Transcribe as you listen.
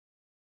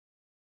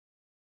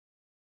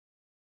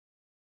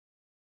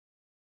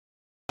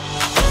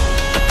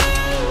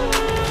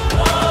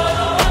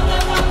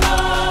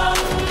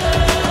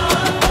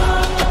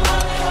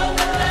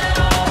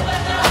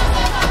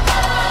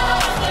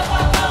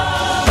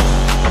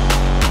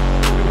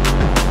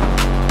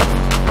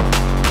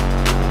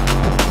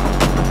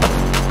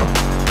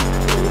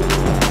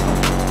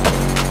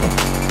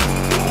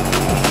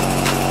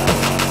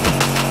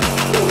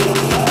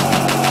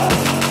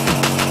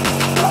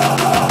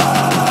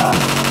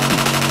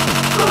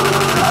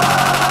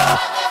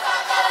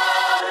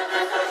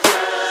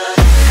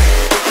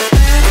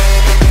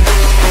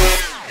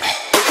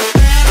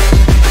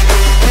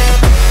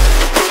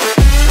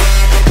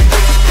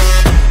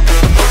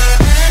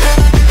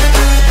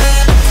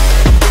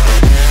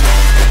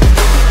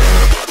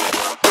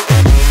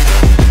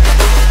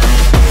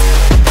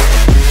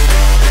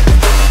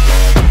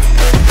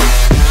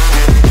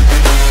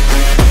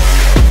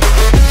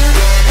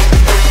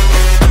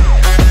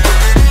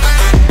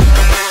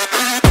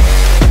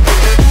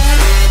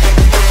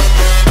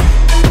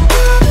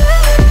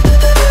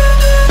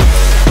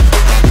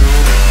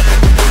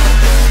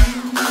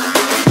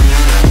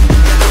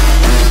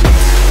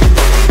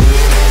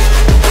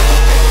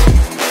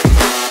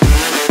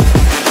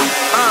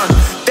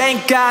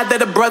God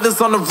that the brothers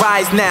on the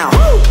rise now.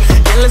 Woo!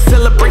 Endless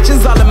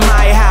celebrations all in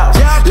my house.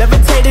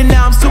 Levitating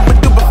now, I'm super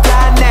duper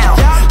fly now.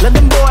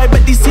 London boy,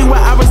 but DC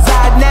where I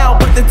reside now.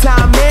 Put the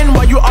time in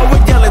while you always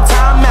yelling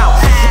time out.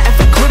 And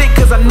for quit it,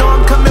 cause I know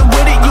I'm coming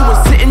with it. You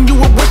were sitting, you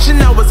were wishing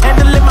I was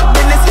handling my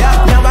business.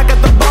 Now I got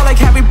the ball like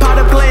Harry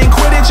Potter playing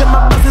Quidditch. And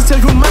my business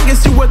is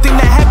humongous, you would think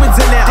that happens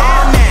in there.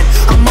 Damn man,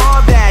 I'm all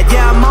that,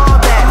 yeah I'm all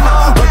that.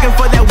 Working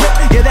for that whip,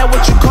 yeah that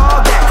what you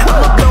call that.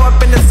 I'ma blow up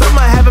in the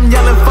summer, have them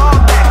yelling fall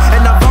back.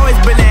 And I've always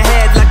been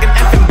ahead like an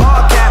effing ball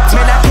cap.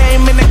 Man, I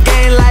came in the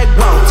game like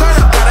whoa.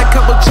 Got a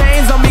couple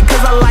chains on me cause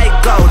I like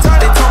gold.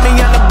 They told me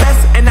I'm the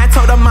best and I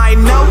told them I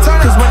know.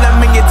 Cause when I'm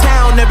in your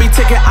town, every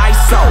ticket I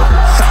sold.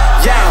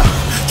 Yeah,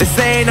 they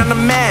saying I'm the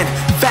man.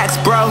 Facts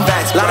bro,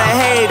 lot of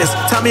haters,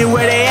 tell me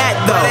where they at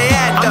though.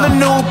 I'm the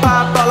new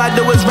pop, all I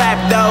do is rap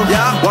though.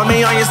 Want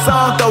me on your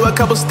song, throw a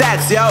couple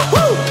stacks, yo.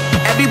 Woo!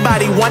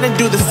 Everybody wanna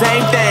do the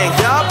same thing.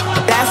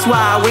 That's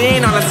why we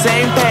ain't on the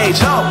same page.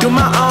 Do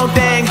my own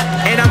thing,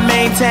 and I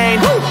maintain.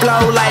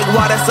 Flow like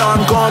water, so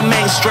I'm going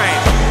mainstream.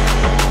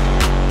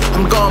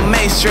 I'm going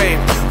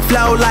mainstream.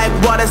 Flow like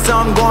water, so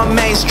I'm going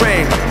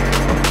mainstream.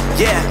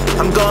 Yeah,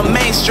 I'm going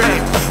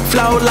mainstream.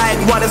 Flow like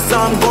water, so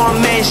I'm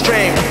going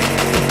mainstream.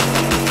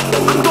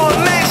 I'm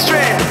going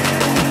mainstream.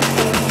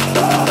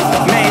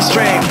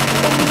 Mainstream.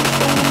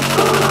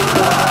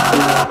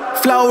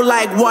 Flow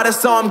like water,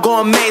 so I'm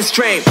going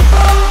mainstream.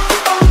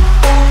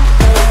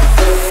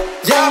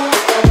 Yeah.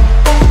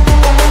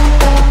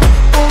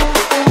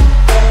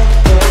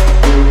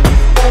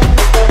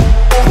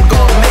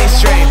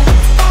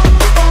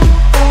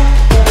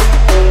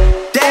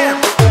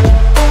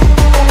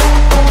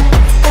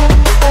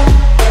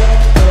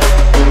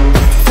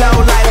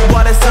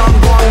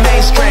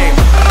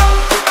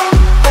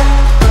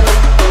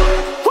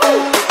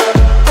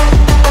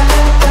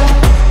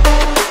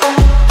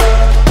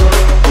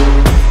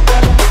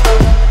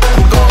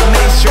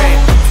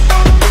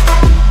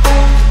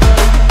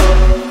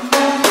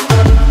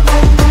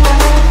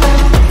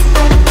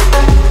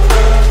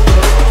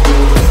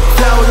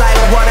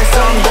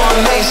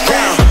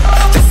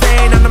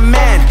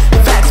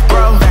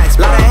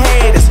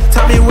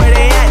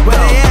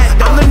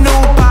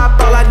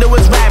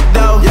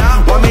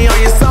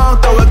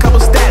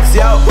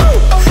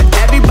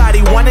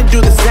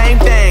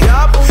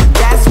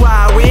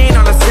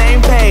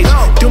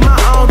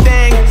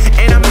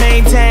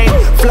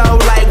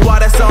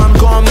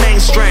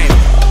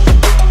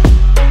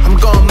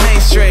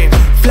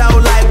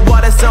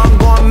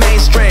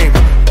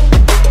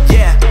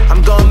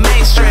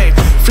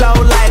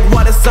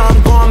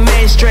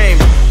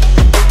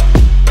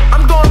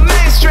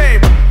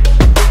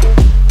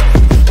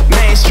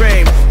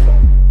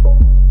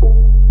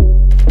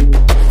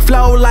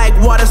 Flow like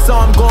water, so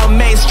I'm going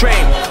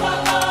mainstream.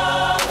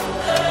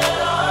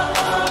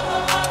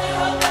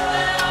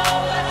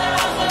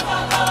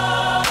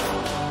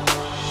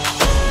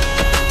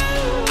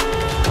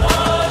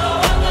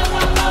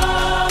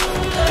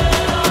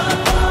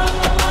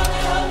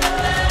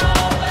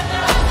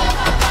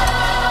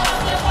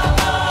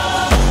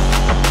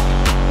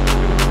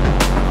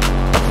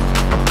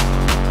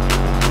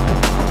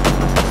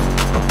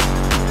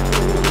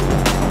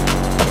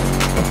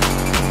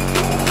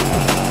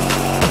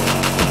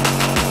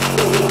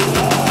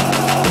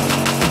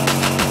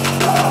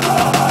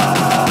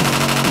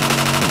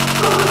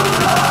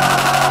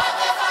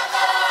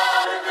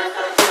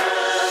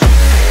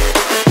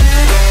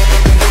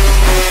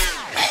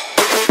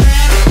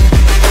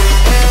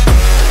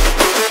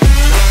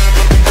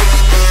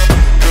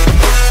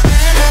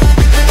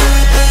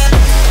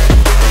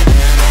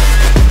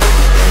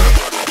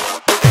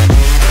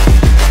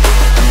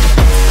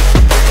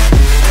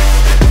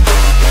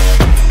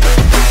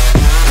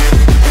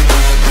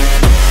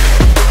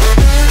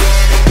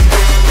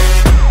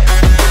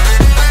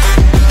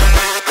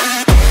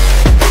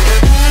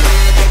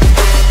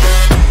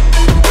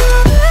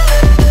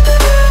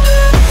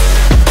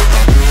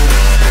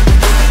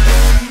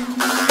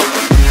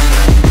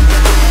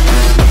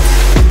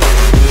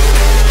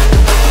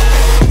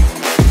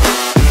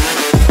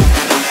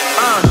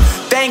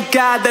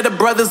 God that the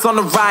brothers on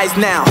the rise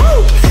now.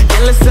 Woo!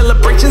 Endless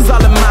celebrations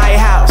all in my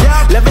house.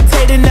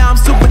 Levitating now, I'm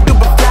super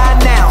duper fly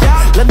now.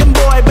 London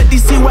boy, but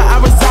DC where I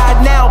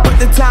reside now.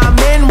 Put the time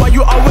in while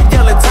you always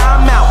yelling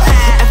time out.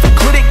 And for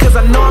quit it, cause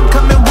I know I'm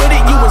coming with it.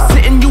 You were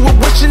sitting, you were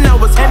wishing I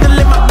was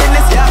handling my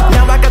business.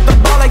 Now I got the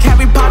ball like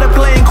Harry Potter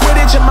playing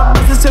Quidditch. And my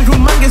business is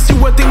humongous, you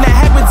would think that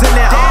happens in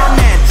there. Damn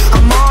man,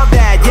 I'm all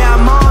that, yeah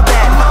I'm all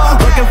that.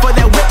 Working for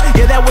that whip,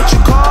 yeah that what you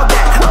call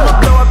that. I'ma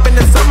blow up in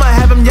the summer,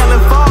 have them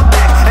yelling fall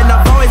back. And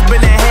I've always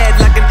been ahead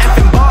like an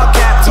effing ball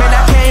cap. Man,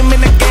 I came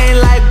in the game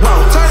like whoa.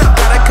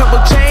 Got a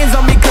couple chains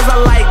on me cause I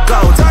like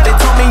gold. They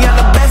told me I'm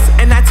the best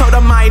and I told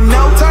them I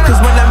know. Cause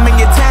when I'm in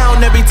your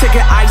town, every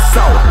ticket I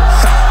sold.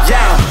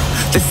 Yeah,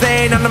 they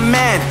saying I'm the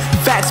man.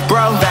 Facts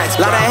bro,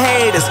 lot of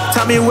haters,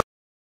 tell me